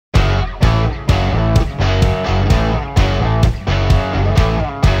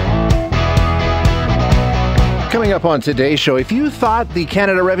Coming up on today's show, if you thought the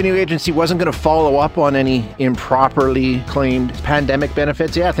Canada Revenue Agency wasn't going to follow up on any improperly claimed pandemic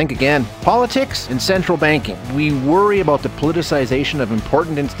benefits, think again. Politics and central banking. We worry about the politicization of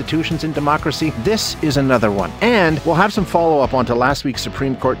important institutions in democracy. This is another one. And we'll have some follow-up onto last week's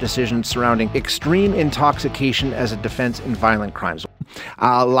Supreme Court decision surrounding extreme intoxication as a defense in violent crimes.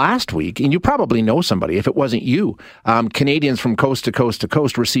 Last week, and you probably know somebody, if it wasn't you, Canadians from coast to coast to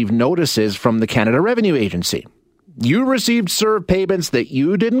coast received notices from the Canada Revenue Agency. You received CERB payments that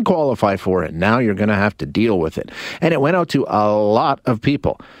you didn't qualify for, and now you're going to have to deal with it. And it went out to a lot of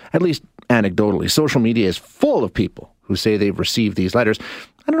people, at least anecdotally. Social media is full of people who say they've received these letters.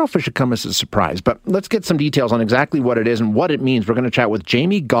 I don't know if it should come as a surprise, but let's get some details on exactly what it is and what it means. We're going to chat with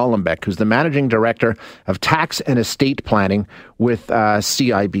Jamie Golombek, who's the Managing Director of Tax and Estate Planning with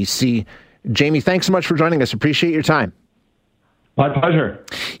CIBC. Jamie, thanks so much for joining us. Appreciate your time. My pleasure.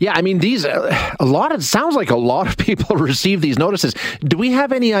 Yeah, I mean, it sounds like a lot of people received these notices. Do we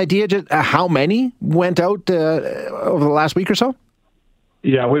have any idea just how many went out over the last week or so?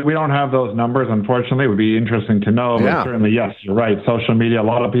 Yeah, we don't have those numbers, unfortunately. It would be interesting to know. But certainly, yes, you're right. Social media, a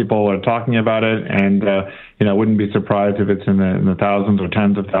lot of people are talking about it, and wouldn't be surprised if it's in the thousands or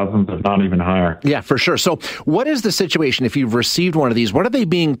tens of thousands, if not even higher. Yeah, for sure. So what is the situation if you've received one of these? What are they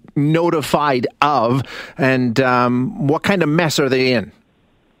being notified of, and what kind of mess are they in?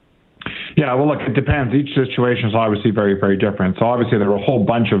 Yeah, well, look, it depends. Each situation is obviously very, very different. So obviously there are a whole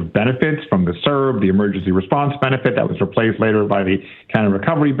bunch of benefits from the CERB, the emergency response benefit that was replaced later by the Canada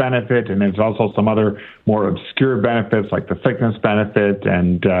Recovery benefit. And there's also some other more obscure benefits like the sickness benefit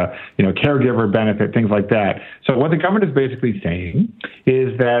and, caregiver benefit, things like that. So what the government is basically saying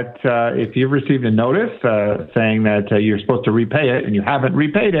is that if you've received a notice saying that you're supposed to repay it and you haven't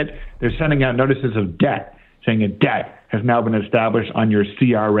repaid it, they're sending out notices of debt, saying a debt has now been established on your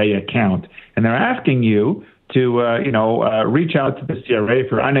CRA account. And they're asking you to, reach out to the CRA. If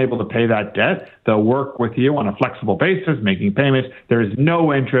you're unable to pay that debt, they'll work with you on a flexible basis, making payments. There is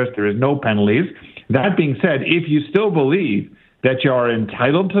no interest. There is no penalties. That being said, if you still believe that you are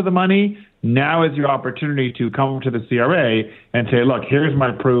entitled to the money, now is your opportunity to come to the CRA and say, look, here's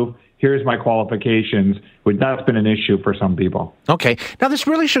my proof. Here's my qualifications. That's been an issue for some people. Okay. Now, this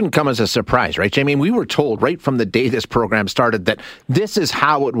really shouldn't come as a surprise, right, Jamie? We were told right from the day this program started that this is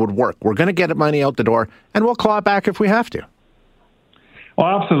how it would work. We're going to get money out the door, and we'll claw it back if we have to.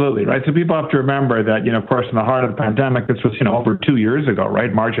 Well, absolutely, right? So people have to remember that, of course, in the heart of the pandemic, this was, over 2 years ago,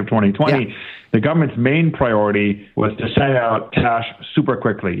 right? March of 2020. Yeah. The government's main priority was to send out cash super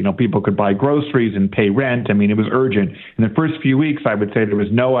quickly. People could buy groceries and pay rent. I mean, it was urgent. In the first few weeks, I would say there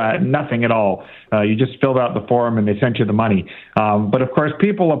was nothing at all. You just filled out the form and they sent you the money. But of course,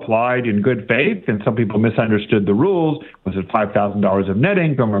 people applied in good faith, and some people misunderstood the rules. Was it $5,000 of net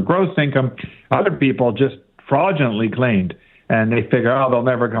income or gross income? Other people just fraudulently claimed, and they figure, they'll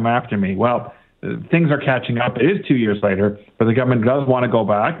never come after me. Well, things are catching up. It is 2 years later, but the government does want to go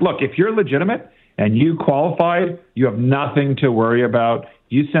back. Look, if you're legitimate and you qualify, you have nothing to worry about.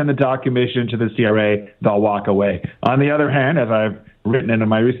 You send the documentation to the CRA, they'll walk away. On the other hand, as I've written in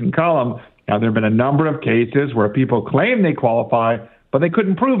my recent column, there have been a number of cases where people claim they qualify, but they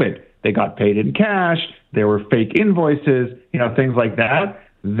couldn't prove it. They got paid in cash. There were fake invoices, things like that.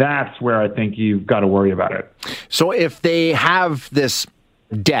 That's where I think you've got to worry about it. So if they have this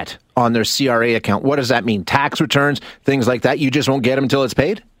debt on their CRA account, what does that mean? Tax returns, things like that, you just won't get them until it's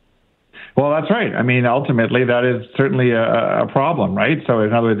paid? Well, that's right. I mean, ultimately, that is certainly a problem, right? So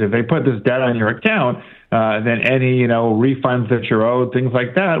in other words, if they put this debt on your account, then any, refunds that you're owed, things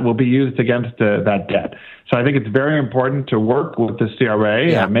like that, will be used against that debt. So I think it's very important to work with the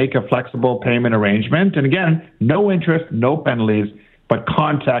CRA, make a flexible payment arrangement. And again, no interest, no penalties, but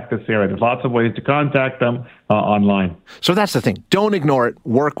contact the CRA. There's lots of ways to contact them online. So that's the thing. Don't ignore it.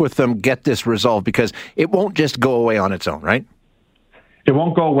 Work with them. Get this resolved, because it won't just go away on its own, right? It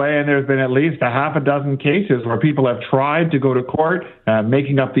won't go away, and there's been at least a half a dozen cases where people have tried to go to court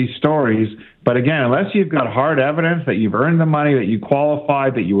making up these stories. But again, unless you've got hard evidence that you've earned the money, that you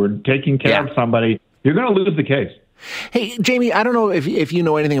qualified, that you were taking care of somebody, you're going to lose the case. Hey, Jamie, I don't know if you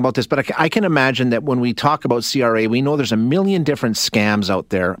know anything about this, but I can imagine that when we talk about CRA, we know there's a million different scams out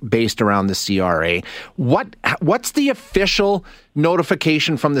there based around the CRA. What's the official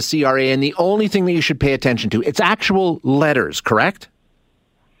notification from the CRA, and the only thing that you should pay attention to? It's actual letters, correct?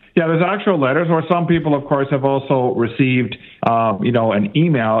 Yeah, there's actual letters, or some people, of course, have also received, an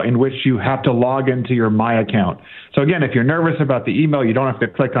email in which you have to log into your My Account. So again, if you're nervous about the email, you don't have to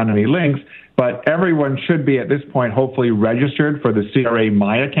click on any links, but everyone should be at this point hopefully registered for the CRA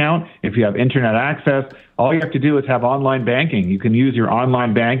My Account. If you have internet access, all you have to do is have online banking. You can use your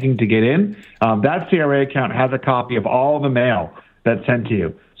online banking to get in. That CRA account has a copy of all the mail that's sent to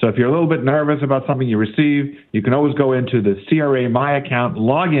you. So if you're a little bit nervous about something you receive, you can always go into the CRA My Account,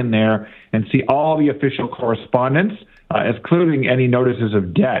 log in there, and see all the official correspondence, including any notices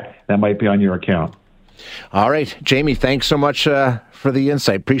of debt that might be on your account. All right, Jamie, thanks so much for the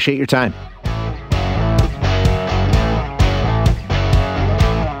insight. Appreciate your time.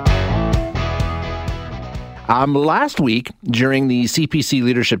 Last week, during the CPC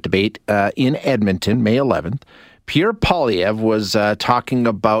leadership debate in Edmonton, May 11th, Pierre Poilievre was talking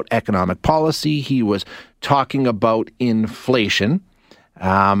about economic policy. He was talking about inflation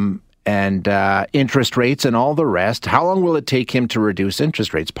and interest rates and all the rest. How long will it take him to reduce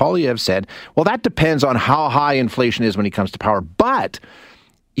interest rates? Poilievre said, well, that depends on how high inflation is when he comes to power. But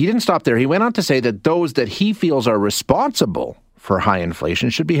he didn't stop there. He went on to say that those that he feels are responsible for high inflation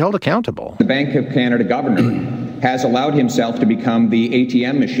should be held accountable. The Bank of Canada governor has allowed himself to become the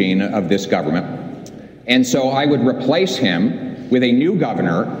ATM machine of this government. And so I would replace him with a new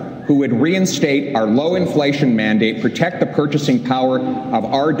governor who would reinstate our low inflation mandate, protect the purchasing power of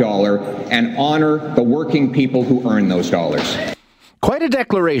our dollar, and honor the working people who earn those dollars. Quite a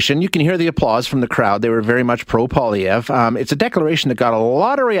declaration. You can hear the applause from the crowd. They were very much pro-Poilievre. It's a declaration that got a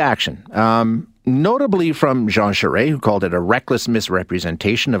lot of reaction, notably from Jean Charest, who called it a reckless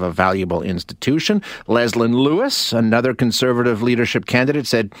misrepresentation of a valuable institution. Leslyn Lewis, another Conservative leadership candidate,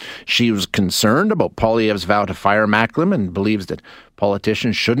 said she was concerned about Poilievre's vow to fire Macklem and believes that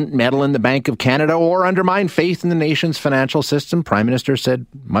politicians shouldn't meddle in the Bank of Canada or undermine faith in the nation's financial system. Prime Minister said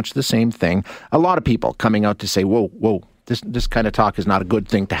much the same thing. A lot of people coming out to say, whoa, this kind of talk is not a good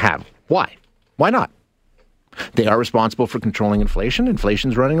thing to have. Why? Why not? They are responsible for controlling inflation.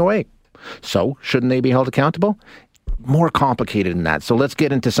 Inflation's running away. So shouldn't they be held accountable? More complicated than that. So let's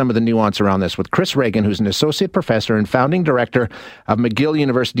get into some of the nuance around this with Chris Ragan, who's an associate professor and founding director of McGill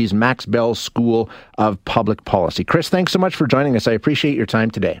University's Max Bell School of Public Policy. Chris, thanks so much for joining us. I appreciate your time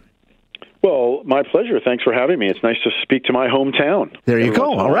today. Well, my pleasure. Thanks for having me. It's nice to speak to my hometown. There you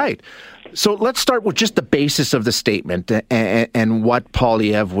go. All right. So let's start with just the basis of the statement and what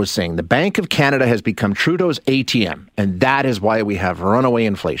Poilievre was saying. The Bank of Canada has become Trudeau's ATM, and that is why we have runaway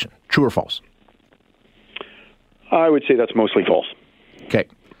inflation. True or false? I would say that's mostly false. Okay.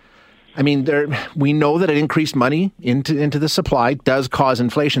 I mean, we know that an increased money into the supply does cause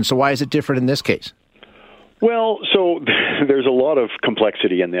inflation. So why is it different in this case? Well, so there's a lot of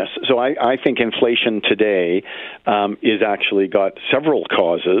complexity in this. So I think inflation today is actually got several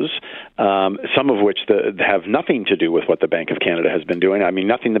causes, some of which have nothing to do with what the Bank of Canada has been doing. I mean,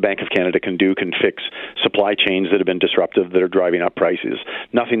 nothing the Bank of Canada can do can fix supply chains that have been disruptive that are driving up prices.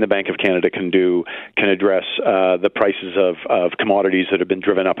 Nothing the Bank of Canada can do can address the prices of commodities that have been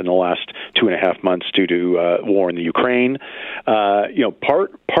driven up in the last 2.5 months due to war in the Ukraine.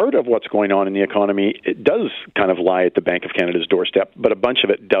 Part of what's going on in the economy, it does kind of lie at the Bank of Canada's doorstep, but a bunch of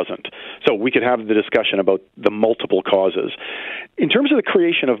it doesn't. So we could have the discussion about the multiple causes. In terms of the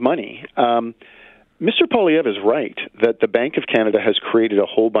creation of money, Mr. Poilievre is right that the Bank of Canada has created a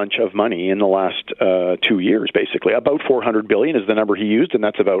whole bunch of money in the last 2 years, basically. About $400 billion is the number he used, and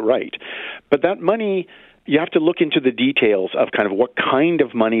that's about right. But that money, you have to look into the details of kind of what kind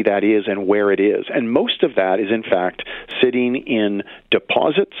of money that is and where it is. And most of that is, in fact, sitting in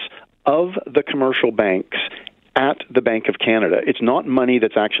deposits of the commercial banks at the Bank of Canada. It's not money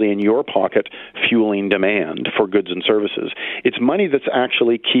that's actually in your pocket fueling demand for goods and services. It's money that's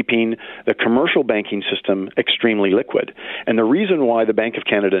actually keeping the commercial banking system extremely liquid. And the reason why the Bank of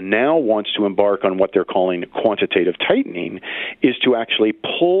Canada now wants to embark on what they're calling quantitative tightening is to actually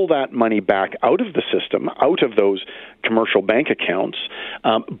pull that money back out of the system, out of those commercial bank accounts,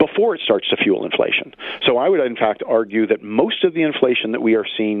 before it starts to fuel inflation. So I would, in fact, argue that most of the inflation that we are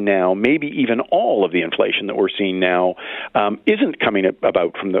seeing now, maybe even all of the inflation that we're seeing now, isn't coming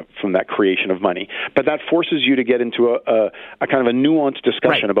about from that creation of money. But that forces you to get into a kind of a nuanced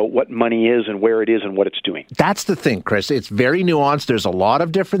discussion about what money is and where it is and what it's doing. That's the thing, Chris. It's very nuanced. There's a lot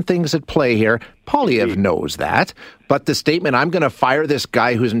of different things at play here. Poilievre knows that. But the statement, I'm going to fire this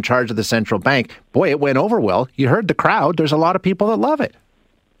guy who's in charge of the central bank, boy, it went over well. You heard the crowd. There's a lot of people that love it.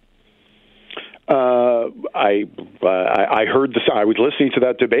 I heard I was listening to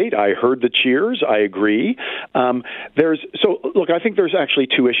that debate. I heard the cheers. I agree. Look, I think there's actually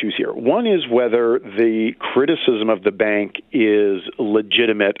two issues here. One is whether the criticism of the bank is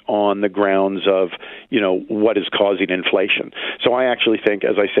legitimate on the grounds of, what is causing inflation. So I actually think,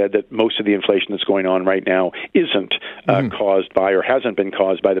 as I said, that most of the inflation that's going on right now isn't caused by or hasn't been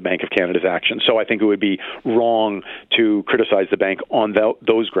caused by the Bank of Canada's actions. So I think it would be wrong to criticize the bank on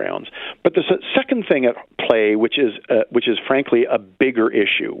those grounds. But the second thing at play, which is frankly a bigger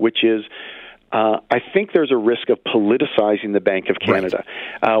issue, which is I think there's a risk of politicizing the Bank of Canada.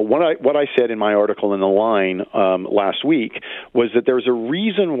 Right. What I said in my article in The Line last week was that there's a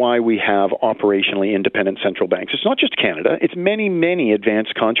reason why we have operationally independent central banks. It's not just Canada. It's many, many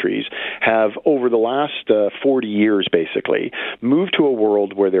advanced countries have, over the last 40 years, basically, moved to a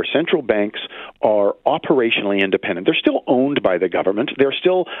world where their central banks are operationally independent. They're still owned by the government. They're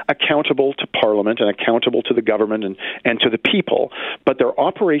still accountable to Parliament and accountable to the government and to the people, but they're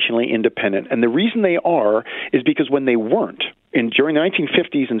operationally independent. And the reason they are is because when they weren't, during the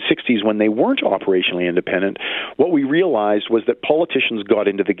 1950s and 60s, when they weren't operationally independent, what we realized was that politicians got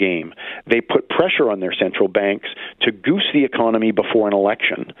into the game. They put pressure on their central banks to goose the economy before an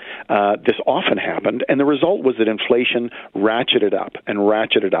election. This often happened, and the result was that inflation ratcheted up and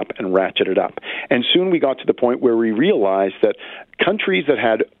ratcheted up and ratcheted up. And soon we got to the point where we realized that countries that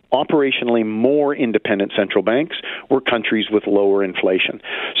had operationally more independent central banks were countries with lower inflation.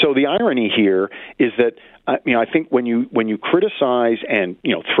 So the irony here is that I think when you criticize and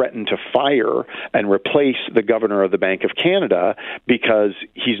threaten to fire and replace the governor of the Bank of Canada because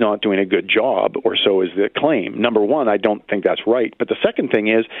he's not doing a good job, or so is the claim. Number one, I don't think that's right. But the second thing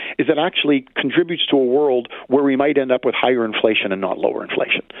is that actually contributes to a world where we might end up with higher inflation and not lower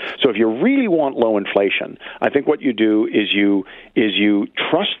inflation. So if you really want low inflation, I think what you do is you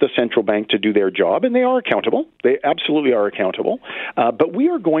trust the central bank to do their job, and they are accountable. They absolutely are accountable. But we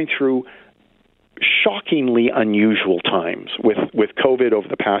are going through shockingly unusual times with COVID over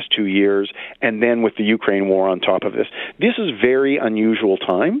the past 2 years, and then with the Ukraine war on top of this. This is very unusual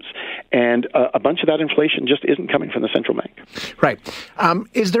times, and a bunch of that inflation just isn't coming from the central bank. Right.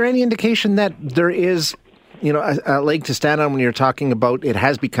 Is there any indication that there is a leg to stand on when you're talking about it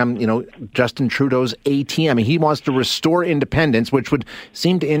has become, Justin Trudeau's ATM? I mean, he wants to restore independence, which would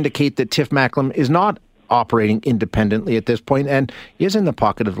seem to indicate that Tiff Macklem is not operating independently at this point and is in the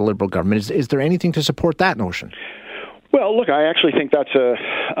pocket of the Liberal government. Is there anything to support that notion? Well, look, I actually think that's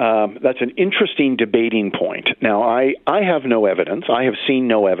an interesting debating point. Now, I have no evidence. I have seen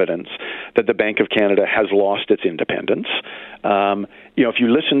no evidence that the Bank of Canada has lost its independence. If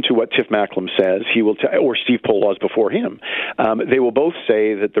you listen to what Tiff Macklem says, he will, or Steve Poloz before him, they will both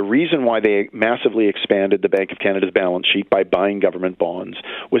say that the reason why they massively expanded the Bank of Canada's balance sheet by buying government bonds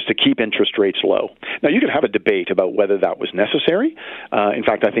was to keep interest rates low. Now, you could have a debate about whether that was necessary. In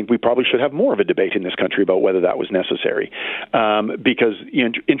fact, I think we probably should have more of a debate in this country about whether that was necessary, because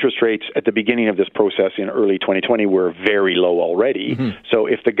interest rates at the beginning of this process in early 2020 were very low already. Mm-hmm. So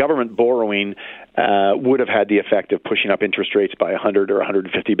if the government borrowing would have had the effect of pushing up interest rates by 100 or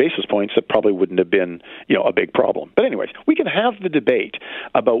 150 basis points, that probably wouldn't have been, a big problem. But anyways, we can have the debate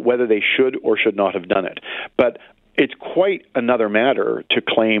about whether they should or should not have done it. But it's quite another matter to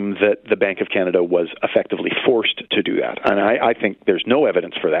claim that the Bank of Canada was effectively forced to do that. And I think there's no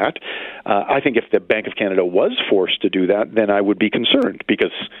evidence for that. I think if the Bank of Canada was forced to do that, then I would be concerned,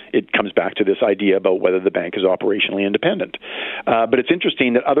 because it comes back to this idea about whether the bank is operationally independent. But it's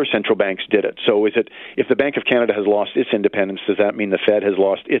interesting that other central banks did it. So is it, if the Bank of Canada has lost its independence, does that mean the Fed has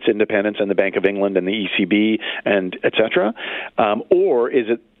lost its independence and the Bank of England and the ECB and et cetera? Or is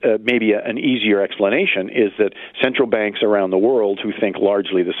it maybe an easier explanation is that central banks around the world who think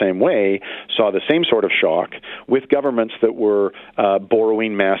largely the same way saw the same sort of shock with governments that were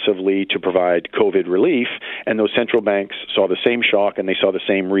borrowing massively to provide COVID relief, and those central banks saw the same shock and they saw the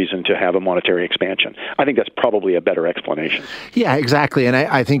same reason to have a monetary expansion. I think that's probably a better explanation. Yeah, exactly. And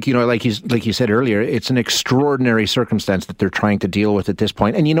I think, like you said earlier, it's an extraordinary circumstance that they're trying to deal with at this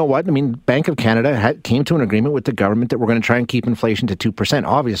point. And you know what? I mean, Bank of Canada came to an agreement with the government that we're going to try and keep inflation to 2%.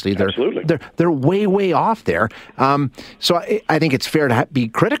 Obviously, they're way off there. So I think it's fair to be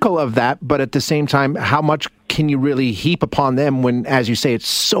critical of that, but at the same time, how much can you really heap upon them when, as you say, it's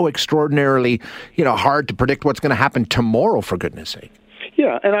so extraordinarily, hard to predict what's going to happen tomorrow, for goodness sake?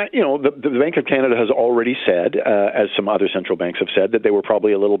 Yeah, and the Bank of Canada has already said, as some other central banks have said, that they were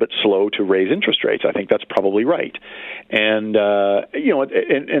probably a little bit slow to raise interest rates. I think that's probably right, and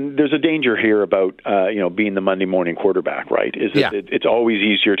and there's a danger here about being the Monday morning quarterback, right? Is that it's always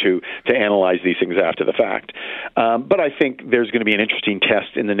easier to analyze these things after the fact. But I think there's going to be an interesting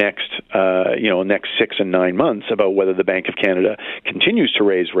test in the next 6 and 9 months about whether the Bank of Canada continues to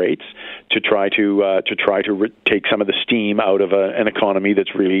raise rates to try to take some of the steam out of an economy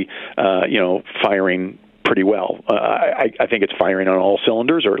that's really firing pretty well. I think it's firing on all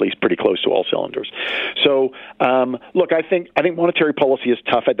cylinders, or at least pretty close to all cylinders. So, look, I think monetary policy is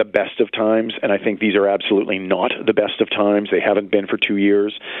tough at the best of times, and I think these are absolutely not the best of times. They haven't been for 2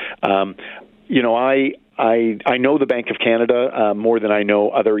 years. I know the Bank of Canada more than I know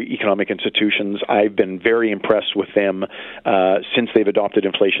other economic institutions. I've been very impressed with them since they've adopted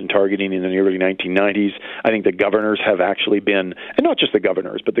inflation targeting in the early 1990s. I think the governors have actually been, and not just the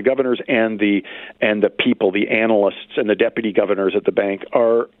governors, but the governors and the people, the analysts and the deputy governors at the bank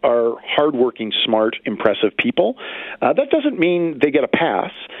are hardworking, smart, impressive people. That doesn't mean they get a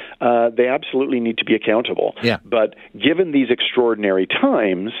pass. They absolutely need to be accountable. Yeah. But given these extraordinary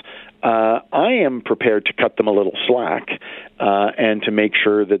times, I am prepared to cut them a little slack and to make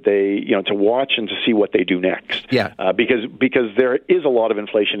sure that they, to watch and to see what they do next. Yeah. Because there is a lot of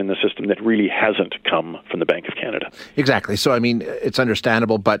inflation in the system that really hasn't come from the Bank of Canada. Exactly. So, I mean, it's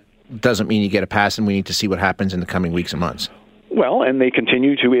understandable, but doesn't mean you get a pass, and we need to see what happens in the coming weeks and months. Well, and they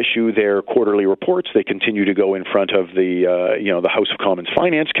continue to issue their quarterly reports. They continue to go in front of the House of Commons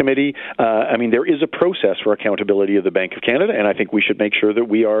Finance Committee. There is a process for accountability of the Bank of Canada, and I think we should make sure that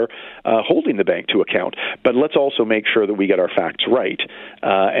we are holding the bank to account. But let's also make sure that we get our facts right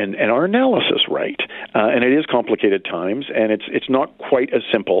and our analysis right. And it is complicated times, and it's not quite as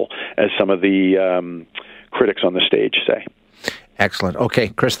simple as some of the critics on the stage say. Excellent. Okay,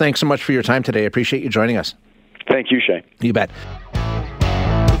 Chris, thanks so much for your time today. I appreciate you joining us. Thank you, Shay. You bet.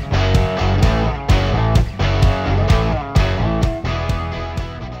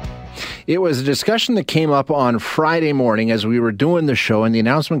 It was a discussion that came up on Friday morning as we were doing the show, and the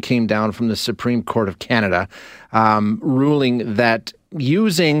announcement came down from the Supreme Court of Canada, ruling that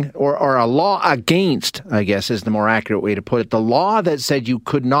using or a law against, I guess is the more accurate way to put it, the law that said you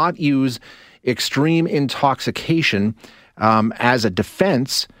could not use extreme intoxication as a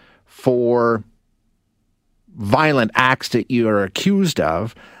defense for violent acts that you are accused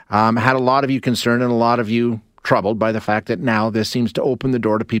of, had a lot of you concerned and a lot of you troubled by the fact that now this seems to open the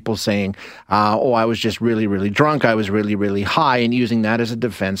door to people saying, I was just really, really drunk, I was really, really high, and using that as a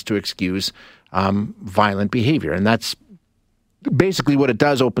defense to excuse violent behavior. And that's basically what it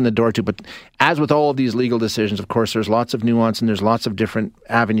does open the door to. But as with all of these legal decisions, of course, there's lots of nuance and there's lots of different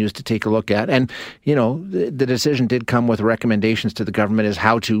avenues to take a look at. And, the decision did come with recommendations to the government as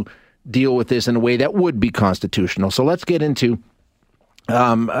how to deal with this in a way that would be constitutional. So let's get into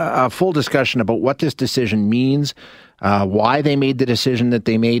a full discussion about what this decision means, why they made the decision that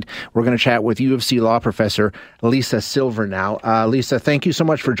they made. We're going to chat with U of C law professor Lisa Silver now. Lisa, thank you so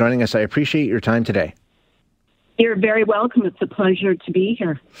much for joining us. I appreciate your time today. You're very welcome. It's a pleasure to be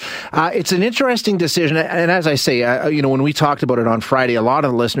here. It's an interesting decision. And as I say, when we talked about it on Friday, a lot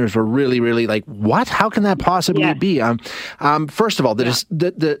of the listeners were really, really like, what? How can that possibly be? First of all,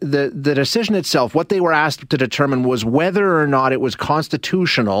 the decision itself, what they were asked to determine was whether or not it was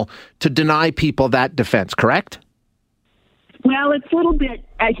constitutional to deny people that defense, correct? Well, it's a little bit,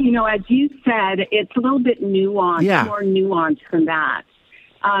 as you said, it's a little bit nuanced, more nuanced than that.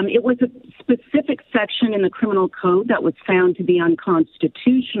 It was a specific section in the criminal code that was found to be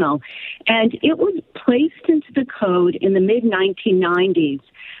unconstitutional, and it was placed into the code in the mid-1990s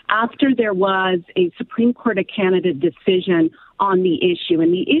after there was a Supreme Court of Canada decision on the issue.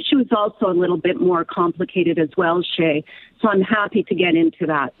 And the issue is also a little bit more complicated as well, Shay, so I'm happy to get into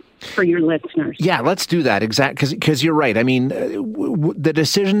that for your listeners. Yeah, let's do that, exactly, because you're right. I mean, the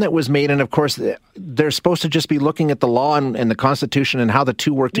decision that was made, and of course, they're supposed to just be looking at the law and the Constitution and how the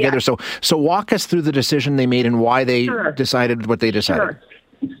two work together. So walk us through the decision they made and why they decided what they decided.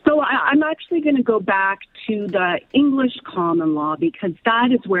 Sure. So I'm actually going to go back to the English common law because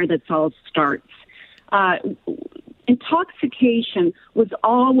that is where this all starts. Intoxication was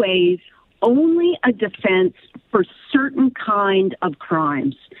always only a defense for certain kind of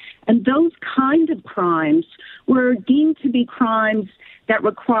crimes. And those kind of crimes were deemed to be crimes that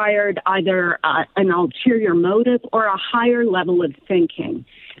required either an ulterior motive or a higher level of thinking.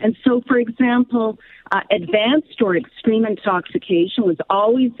 And so, for example, advanced or extreme intoxication was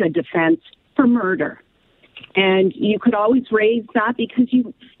always a defense for murder. And you could always raise that because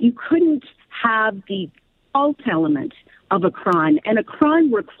you couldn't have the fault element of a crime. And a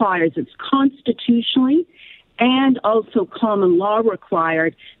crime requires, it's constitutionally and also common law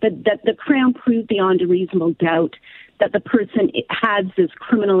required, that the Crown prove beyond a reasonable doubt that the person has this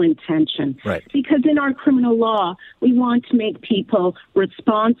criminal intention. Right. Because in our criminal law, we want to make people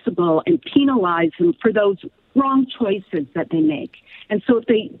responsible and penalize them for those wrong choices that they make. And so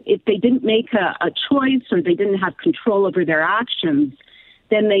if they didn't make a choice or they didn't have control over their actions,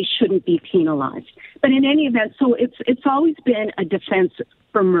 then they shouldn't be penalized. But in any event, so it's always been a defense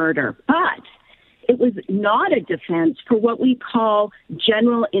for murder. But it was not a defense for what we call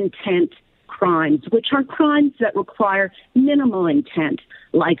general intent crimes, which are crimes that require minimal intent,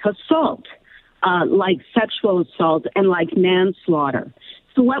 like assault, like sexual assault, and like manslaughter.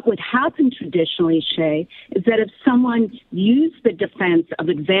 So what would happen traditionally, Shay, is that if someone used the defense of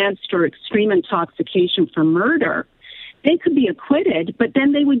advanced or extreme intoxication for murder, they could be acquitted, but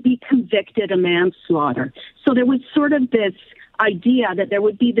then they would be convicted of manslaughter. So there was sort of this idea that there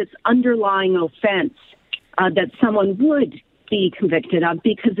would be this underlying offense that someone would be convicted of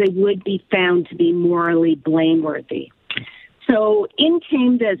because they would be found to be morally blameworthy. So in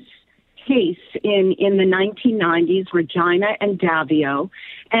came this case in the 1990s, Regina and Davio,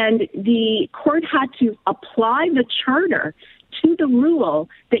 and the court had to apply the charter to the rule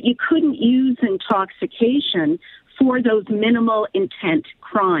that you couldn't use intoxication for those minimal intent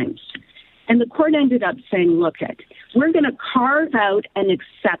crimes. And the court ended up saying, look, we're going to carve out an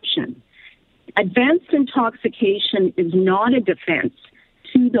exception. Advanced intoxication is not a defense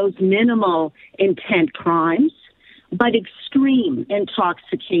to those minimal intent crimes, but extreme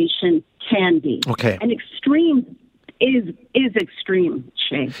intoxication can be. Okay. And extreme is extreme,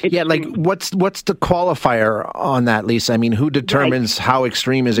 Shay. Extreme. Yeah, like what's the qualifier on that, Lisa? I mean, who determines how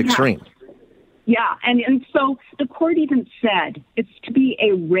extreme is extreme? Yeah, and so the court even said it's to be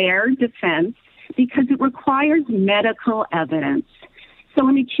a rare defense because it requires medical evidence. So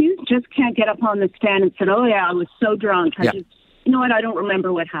an accused just can't get up on the stand and say, oh, yeah, I was so drunk. You know what, I don't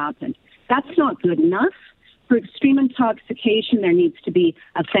remember what happened. That's not good enough. For extreme intoxication, there needs to be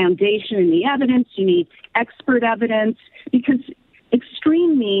a foundation in the evidence. You need expert evidence because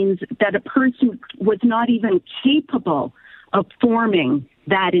extreme means that a person was not even capable of forming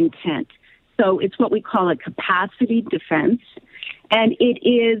that intent. So it's what we call a capacity defense. And it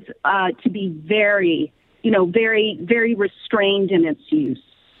is to be very, very restrained in its use.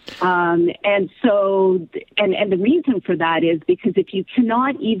 And so, and the reason for that is because if you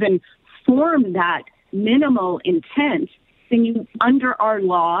cannot even form that minimal intent, then you, under our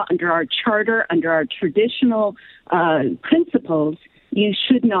law, under our charter, under our traditional principles, you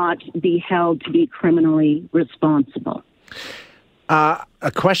should not be held to be criminally responsible.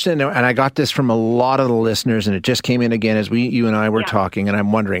 A question, and I got this from a lot of the listeners, and it just came in again as you and I were talking, and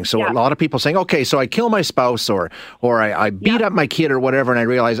I'm wondering. So a lot of people saying, okay, so I kill my spouse or I beat up my kid or whatever, and I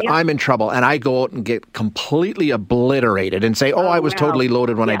realize I'm in trouble, and I go out and get completely obliterated and say, I was totally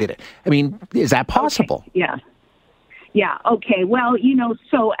loaded when I did it. I mean, is that possible? Okay. Yeah. Okay. Well,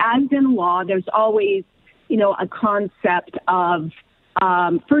 so as in law, there's always, a concept of,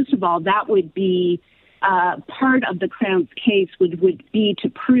 first of all, that would be part of the Crown's case would be to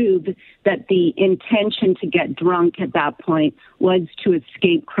prove that the intention to get drunk at that point was to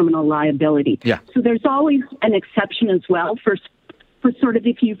escape criminal liability. Yeah. So there's always an exception as well for sort of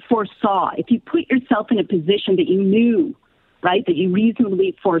if you foresaw, if you put yourself in a position that you knew, right, that you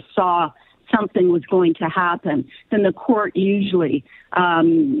reasonably foresaw something was going to happen, then the court usually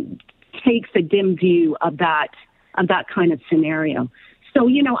takes a dim view of that kind of scenario. So,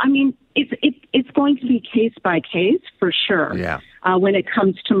 it's going to be case by case for sure. Yeah. When it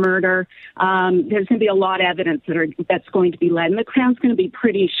comes to murder, there's going to be a lot of evidence that's going to be led, and the Crown's going to be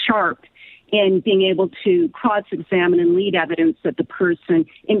pretty sharp in being able to cross-examine and lead evidence that the person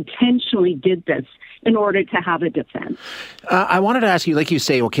intentionally did this in order to have a defense. I wanted to ask you, like you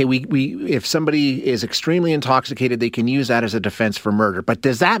say, okay, we if somebody is extremely intoxicated, they can use that as a defense for murder. But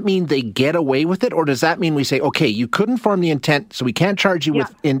does that mean they get away with it, or does that mean we say, okay, you couldn't form the intent, so we can't charge you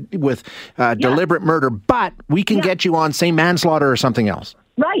with deliberate murder, but we can get you on, say, manslaughter or something else?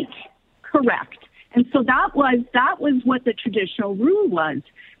 Right. Correct. And so that was what the traditional rule was.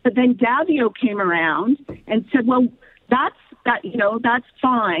 But then Davio came around and said, well, that's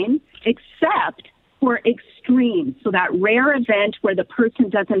fine, except for extreme. So that rare event where the person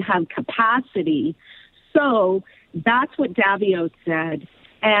doesn't have capacity. So that's what Davio said.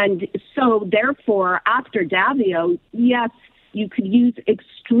 And so therefore, after Davio, yes, you could use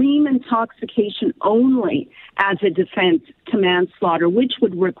extreme intoxication only as a defense to manslaughter, which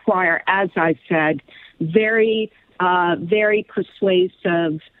would require, as I said, very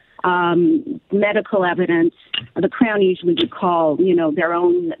persuasive medical evidence. The Crown usually would call, their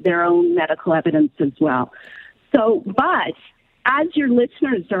own medical evidence as well. So, but as your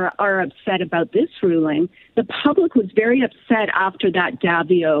listeners are upset about this ruling, the public was very upset after that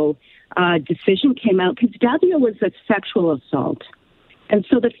Davio decision came out, because Davio was a sexual assault. And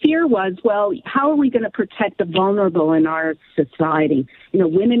so the fear was, well, how are we going to protect the vulnerable in our society?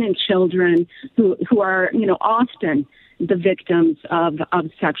 Women and children who are, often the victims of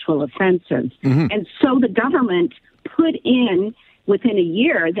sexual offenses. Mm-hmm. And so the government put in, within a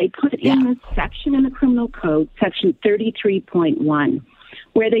year, they put in this section in the criminal code, section 33.1,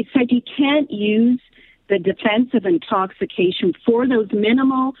 where they said you can't use the defense of intoxication for those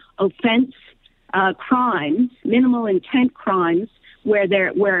minimal offense crimes, minimal intent crimes, where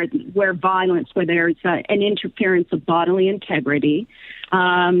violence, where there's an interference of bodily integrity,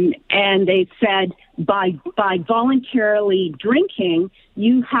 and they said by voluntarily drinking,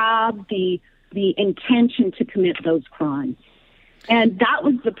 you have the intention to commit those crimes, and that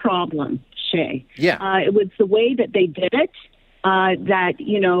was the problem, Shay. Yeah, it was the way that they did it. And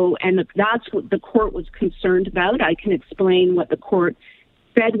that's what the court was concerned about. I can explain what the court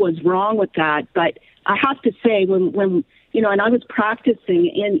said was wrong with that, but I have to say, when and I was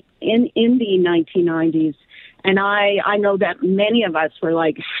practicing in the 1990s, and I know that many of us were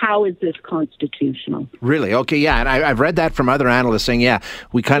like, how is this constitutional? Really? Okay, yeah. And I've read that from other analysts saying,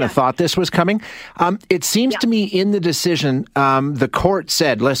 we kind of thought this was coming. It seems to me in the decision, the court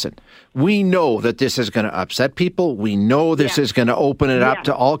said, listen, we know that this is going to upset people. We know this is going to open it up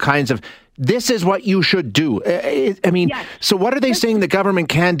to all kinds of... This is what you should do. So what are they saying the government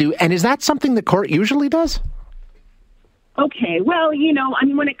can do? And is that something the court usually does? Okay, well,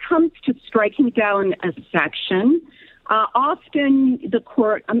 when it comes to striking down a section, often the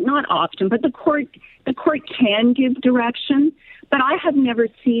court, not often, but the court can give direction, but I have never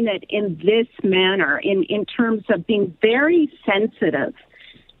seen it in this manner, in terms of being very sensitive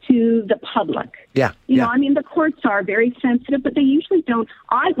to the public. The courts are very sensitive, but they usually don't.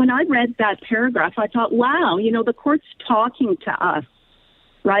 When I read that paragraph, I thought, wow, the court's talking to us,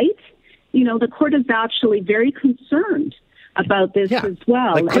 right? The court is actually very concerned about this as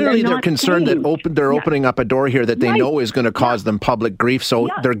well. Like clearly they're concerned that they're opening up a door here that they know is going to cause them public grief, so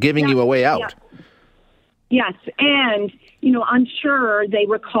they're giving you a way out. Yes, and, I'm sure they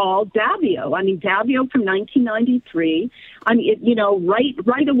recall Davio. Davio from 1993.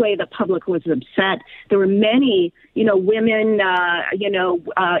 Right away the public was upset. There were many, women,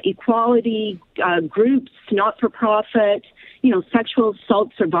 equality groups, not-for-profit, sexual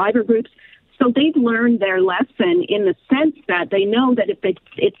assault survivor groups. So they've learned their lesson in the sense that they know that if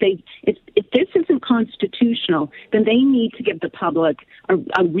this isn't constitutional, then they need to give the public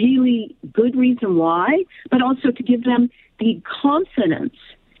a really good reason why, but also to give them the confidence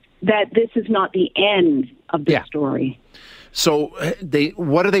that this is not the end of the story. So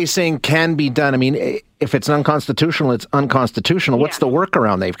what are they saying can be done? If it's unconstitutional, it's unconstitutional. What's the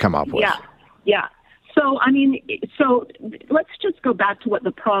workaround they've come up with? Yeah. So let's just go back to what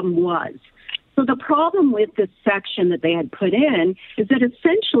the problem was. So the problem with this section that they had put in is that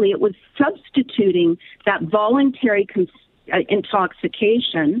essentially it was substituting that voluntary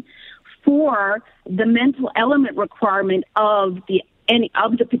intoxication for the mental element requirement of the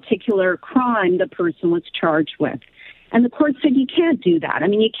particular crime the person was charged with. And the court said you can't do that.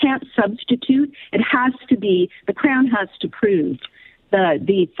 You can't substitute. It has to be, the Crown has to prove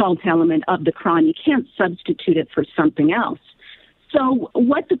the fault element of the crime. You can't substitute it for something else. So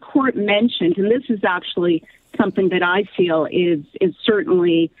what the court mentioned, and this is actually something that I feel is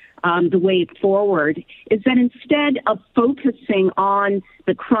certainly the way forward, is that instead of focusing on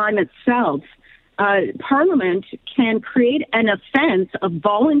the crime itself, Parliament can create an offense of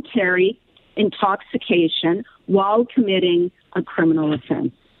voluntary intoxication while committing a criminal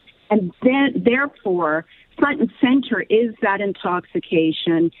offense. And then, therefore, front and center is that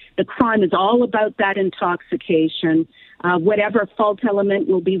intoxication. The crime is all about that intoxication. Whatever fault element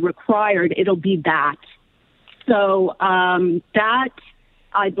will be required, it'll be that. So that,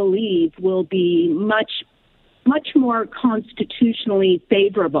 I believe, will be much more constitutionally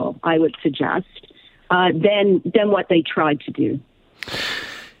favorable, I would suggest, than what they tried to do.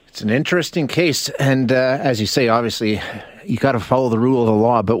 It's an interesting case, and as you say, obviously, you got to follow the rule of the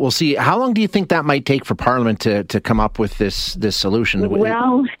law. But we'll see. How long do you think that might take for Parliament to come up with this solution?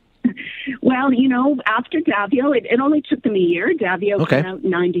 Well, after Davio, it only took them a year. Davio came out in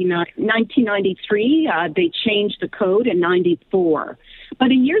 1993. They changed the code in 94. But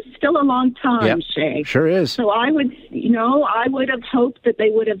a year's still a long time, Shay. Sure is. So I would have hoped that they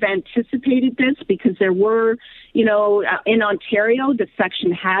would have anticipated this, because there were, in Ontario, the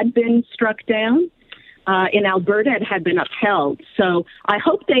section had been struck down. In Alberta, it had been upheld. So I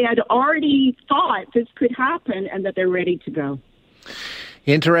hope they had already thought this could happen and that they're ready to go.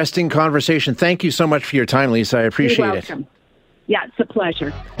 Interesting conversation. Thank you so much for your time, Lisa. I appreciate You're welcome. Yeah, it's a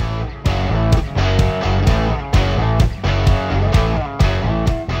pleasure.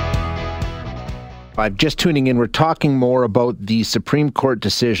 I'm just tuning in. We're talking more about the Supreme Court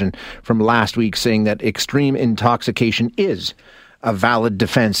decision from last week saying that extreme intoxication is a valid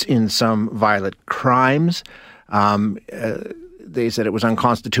defense in some violent crimes. They said it was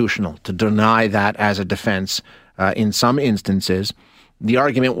unconstitutional to deny that as a defense in some instances. The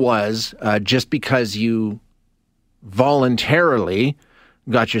argument was just because you voluntarily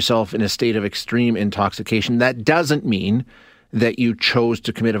got yourself in a state of extreme intoxication, that doesn't mean that you chose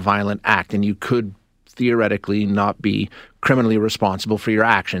to commit a violent act, and you could theoretically not be criminally responsible for your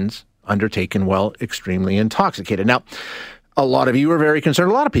actions undertaken while extremely intoxicated. Now, a lot of you are very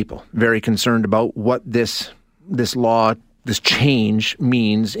concerned, a lot of people very concerned about what this law, this change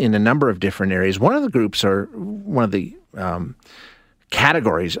means in a number of different areas. One of the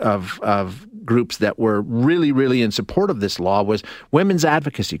categories of groups that were really, really in support of this law was women's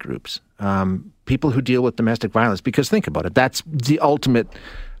advocacy groups, people who deal with domestic violence. Because think about it, that's the ultimate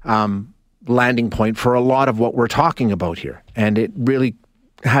landing point for a lot of what we're talking about here. And it really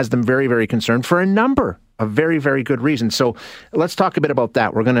has them very, very concerned for a number of very, very good reasons. So let's talk a bit about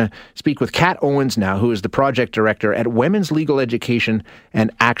that. We're going to speak with Kat Owens now, who is the project director at Women's Legal Education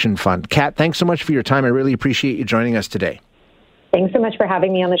and Action Fund. Kat, thanks so much for your time. I really appreciate you joining us today. Thanks so much for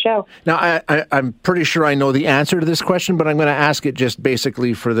having me on the show. Now, I'm pretty sure I know the answer to this question, but I'm going to ask it just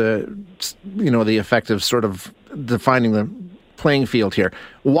basically for the effect of sort of defining the playing field here.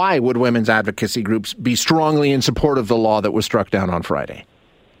 Why would women's advocacy groups be strongly in support of the law that was struck down on Friday?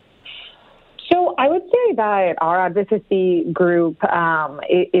 So I would say that our advocacy group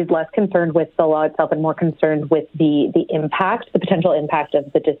is less concerned with the law itself and more concerned with the potential impact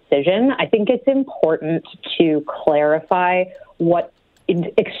of the decision. I think it's important to clarify what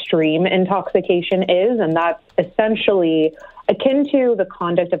extreme intoxication is, and that's essentially akin to the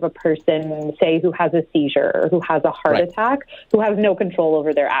conduct of a person, say, who has a seizure or who has a heart attack, who has no control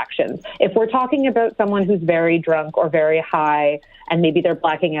over their actions. If we're talking about someone who's very drunk or very high and maybe they're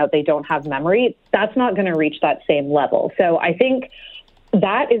blacking out, they don't have memory, that's not going to reach that same level. So I think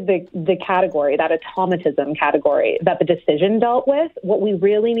that is the category, that automatism category that the decision dealt with. What we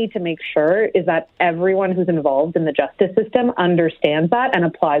really need to make sure is that everyone who's involved in the justice system understands that and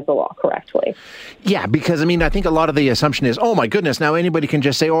applies the law correctly. Yeah, because, I think a lot of the assumption is, oh my goodness, now anybody can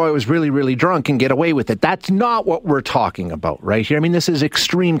just say, oh, I was really, really drunk and get away with it. That's not what we're talking about right here. This is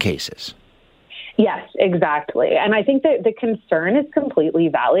extreme cases. Yes, exactly. And I think that the concern is completely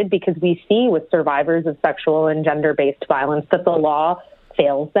valid because we see with survivors of sexual and gender-based violence that the law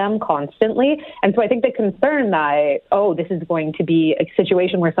fails them constantly. And so I think the concern that, this is going to be a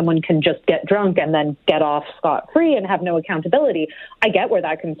situation where someone can just get drunk and then get off scot-free and have no accountability, I get where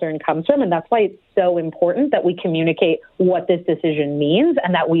that concern comes from. And that's why it's so important that we communicate what this decision means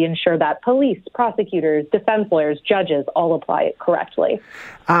and that we ensure that police, prosecutors, defense lawyers, judges all apply it correctly.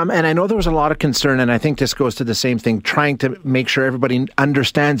 And I know there was a lot of concern, and I think this goes to the same thing, trying to make sure everybody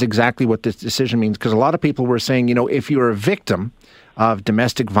understands exactly what this decision means. Because a lot of people were saying, if you're a victim of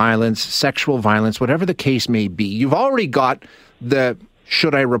domestic violence, sexual violence, whatever the case may be, you've already got the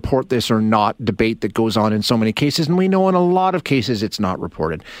should I report this or not debate that goes on in so many cases. And we know in a lot of cases it's not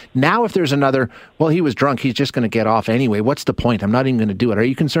reported. Now, if there's another, well, he was drunk, he's just going to get off anyway. What's the point? I'm not even going to do it. Are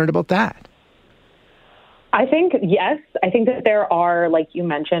you concerned about that? I think, yes. I think that there are, like you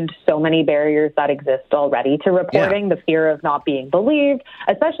mentioned, so many barriers that exist already to reporting. The fear of not being believed,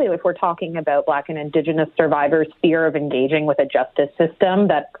 especially if we're talking about Black and Indigenous survivors, fear of engaging with a justice system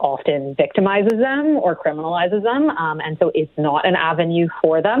that often victimizes them or criminalizes them. And so it's not an avenue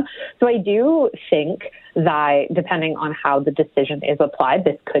for them. So I do think that depending on how the decision is applied,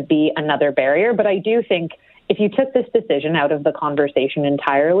 this could be another barrier. But I do think if you took this decision out of the conversation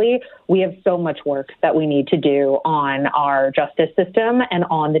entirely, we have so much work that we need to do on our justice system and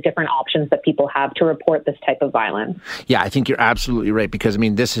on the different options that people have to report this type of violence. Yeah, I think you're absolutely right because,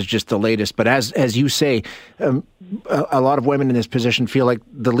 this is just the latest. But as you say, a lot of women in this position feel like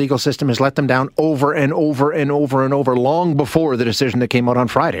the legal system has let them down over and over and over and over long before the decision that came out on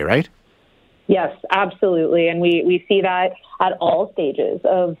Friday, right? Yes, absolutely. And we see that at all stages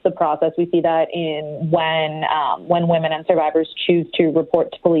of the process. We see that in when women and survivors choose to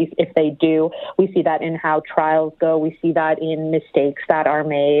report to police, if they do. We see that in how trials go. We see that in mistakes that are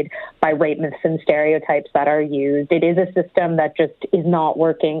made, by rape myths and stereotypes that are used. It is a system that just is not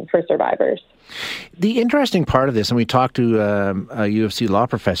working for survivors. The interesting part of this, and we talked to a U of C law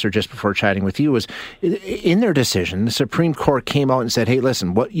professor just before chatting with you, was in their decision, the Supreme Court came out and said, hey,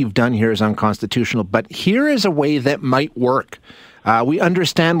 listen, what you've done here is unconstitutional, but here is a way that might work. We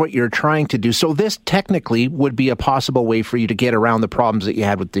understand what you're trying to do. So this technically would be a possible way for you to get around the problems that you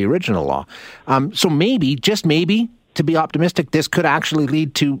had with the original law. So maybe, just maybe, to be optimistic, this could actually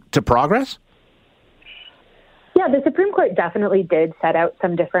lead to progress? Yeah, the Supreme Court definitely did set out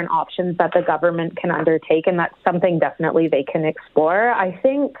some different options that the government can undertake, and that's something definitely they can explore. I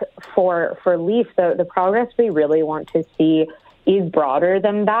think for LEAF, the progress we really want to see is broader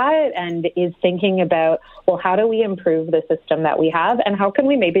than that and is thinking about, well, how do we improve the system that we have, and how can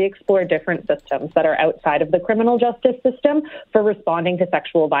we maybe explore different systems that are outside of the criminal justice system for responding to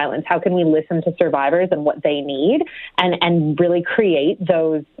sexual violence? How can we listen to survivors and what they need and really create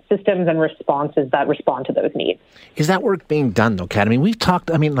those systems and responses that respond to those needs? Is that work being done, though, Kat?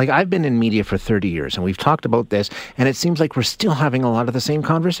 I've been in media for 30 years, and we've talked about this, and it seems like we're still having a lot of the same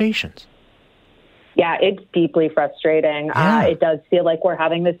conversations. Yeah, it's deeply frustrating. Yeah. It does feel like we're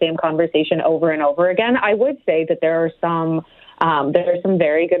having the same conversation over and over again. I would say that there are some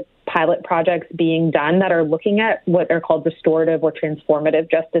very good pilot projects being done that are looking at what are called restorative or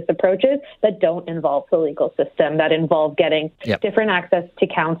transformative justice approaches that don't involve the legal system, that involve getting different access to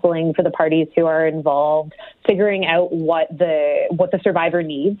counseling for the parties who are involved, figuring out what the survivor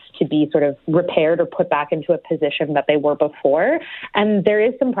needs to be sort of repaired or put back into a position that they were before. And there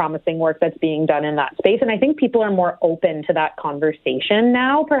is some promising work that's being done in that space. And I think people are more open to that conversation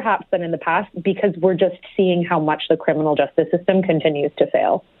now, perhaps, than in the past, because we're just seeing how much the criminal justice system continues to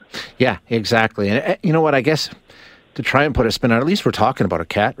fail. Yeah, exactly. And you know what, I guess to try and put a spin on it, at least we're talking about a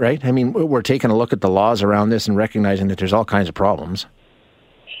cat, right? I mean, we're taking a look at the laws around this and recognizing that there's all kinds of problems.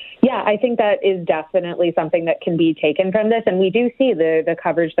 Yeah, I think that is definitely something that can be taken from this. And we do see the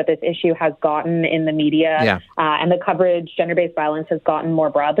coverage that this issue has gotten in the media and the coverage gender-based violence has gotten more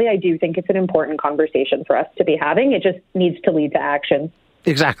broadly. I do think it's an important conversation for us to be having. It just needs to lead to action.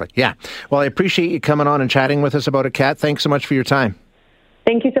 Exactly, yeah. Well, I appreciate you coming on and chatting with us about a cat. Thanks so much for your time.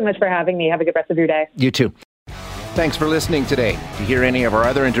 Thank you so much for having me. Have a good rest of your day. You too. Thanks for listening today. To hear any of our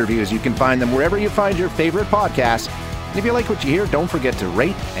other interviews, you can find them wherever you find your favorite podcasts. And if you like what you hear, don't forget to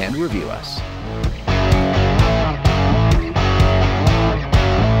rate and review us.